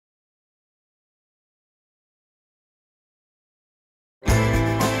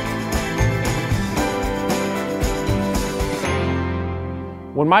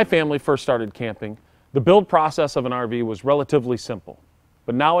When my family first started camping, the build process of an RV was relatively simple.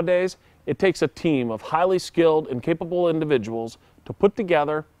 But nowadays, it takes a team of highly skilled and capable individuals to put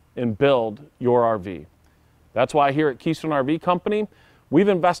together and build your RV. That's why here at Keystone RV Company, we've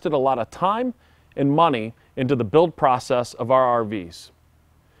invested a lot of time and money into the build process of our RVs.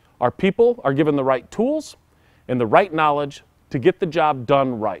 Our people are given the right tools and the right knowledge to get the job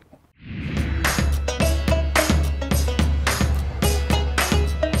done right.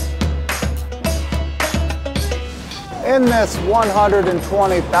 In this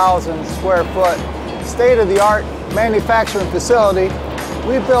 120,000 square foot state-of-the-art manufacturing facility,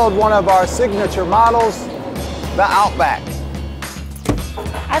 we build one of our signature models, the Outback.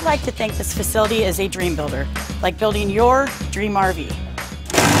 I'd like to think this facility is a dream builder, like building your dream RV.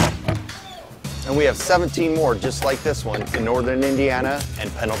 And we have 17 more just like this one in northern Indiana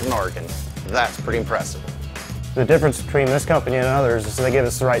and Pendleton, Oregon. That's pretty impressive. The difference between this company and others is they give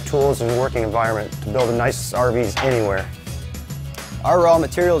us the right tools and working environment to build the nicest RVs anywhere. Our raw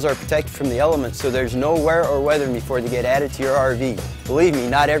materials are protected from the elements, so there's no wear or weather before they get added to your RV. Believe me,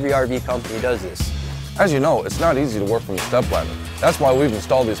 not every RV company does this. As you know, it's not easy to work from a stepladder. That's why we've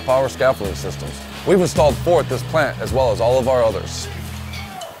installed these power scaffolding systems. We've installed 4 at this plant as well as all of our others.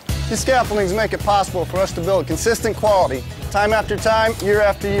 These scaffoldings make it possible for us to build consistent quality, time after time, year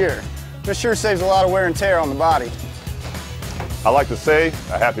after year. This sure saves a lot of wear and tear on the body. I like to say,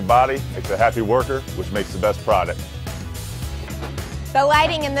 a happy body makes a happy worker, which makes the best product. The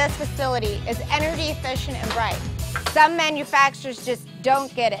lighting in this facility is energy efficient and bright. Some manufacturers just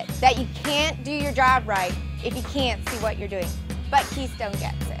don't get it, that you can't do your job right if you can't see what you're doing. But Keystone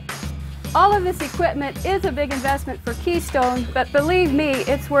gets it. All of this equipment is a big investment for Keystone, but believe me,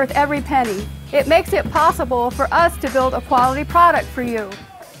 it's worth every penny. It makes it possible for us to build a quality product for you.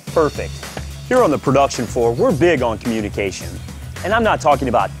 Perfect. Here on the production floor, we're big on communication. And I'm not talking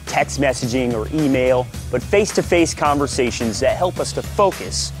about text messaging or email, but face-to-face conversations that help us to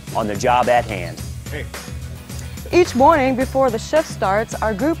focus on the job at hand. Hey. Each morning before the shift starts,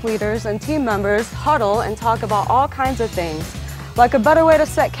 our group leaders and team members huddle and talk about all kinds of things, like a better way to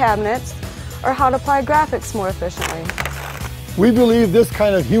set cabinets or how to apply graphics more efficiently. We believe this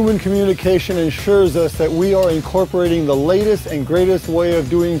kind of human communication ensures us that we are incorporating the latest and greatest way of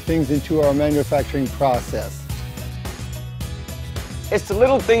doing things into our manufacturing process. It's the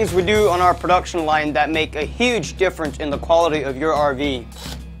little things we do on our production line that make a huge difference in the quality of your RV.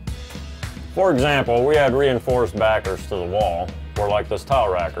 For example, we add reinforced backers to the wall where like this towel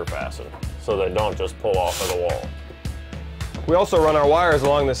rack are fastened, so they don't just pull off of the wall. We also run our wires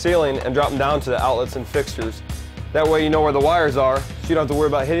along the ceiling and drop them down to the outlets and fixtures. That way you know where the wires are, so you don't have to worry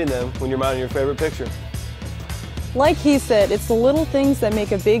about hitting them when you're mounting your favorite picture. Like he said, it's the little things that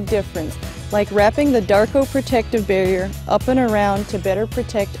make a big difference, like wrapping the Darko protective barrier up and around to better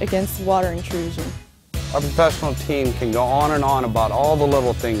protect against water intrusion. Our professional team can go on and on about all the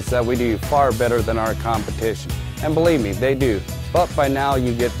little things that we do far better than our competition. And believe me, they do. But by now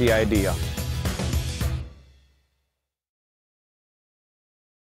you get the idea.